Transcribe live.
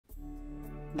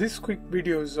This quick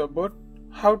video is about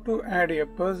how to add a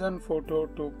person photo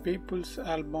to people's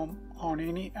album on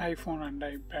any iPhone and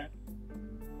iPad.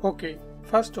 Okay,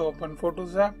 first open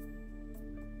Photos app.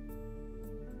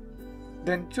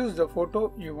 Then choose the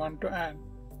photo you want to add.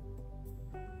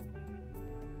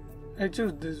 I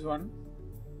choose this one.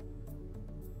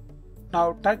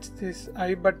 Now touch this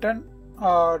I button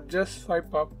or just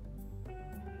swipe up.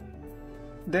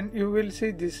 Then you will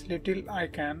see this little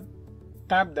icon.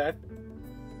 Tap that.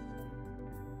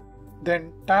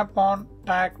 Then tap on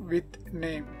Tag with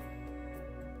Name.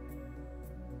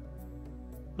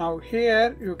 Now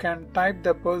here you can type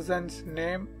the person's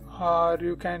name or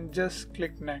you can just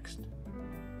click Next.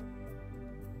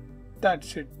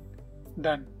 That's it.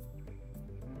 Done.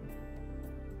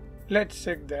 Let's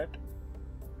check that.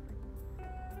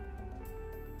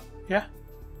 Yeah.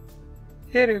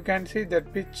 Here you can see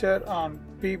that picture on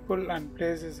People and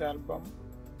Places album.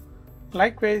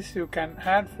 Likewise, you can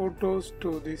add photos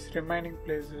to these remaining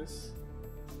places.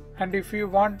 And if you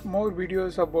want more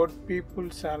videos about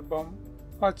People's album,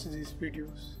 watch these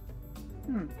videos.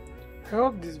 I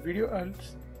hope this video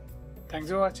helps. Thanks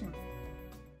for watching.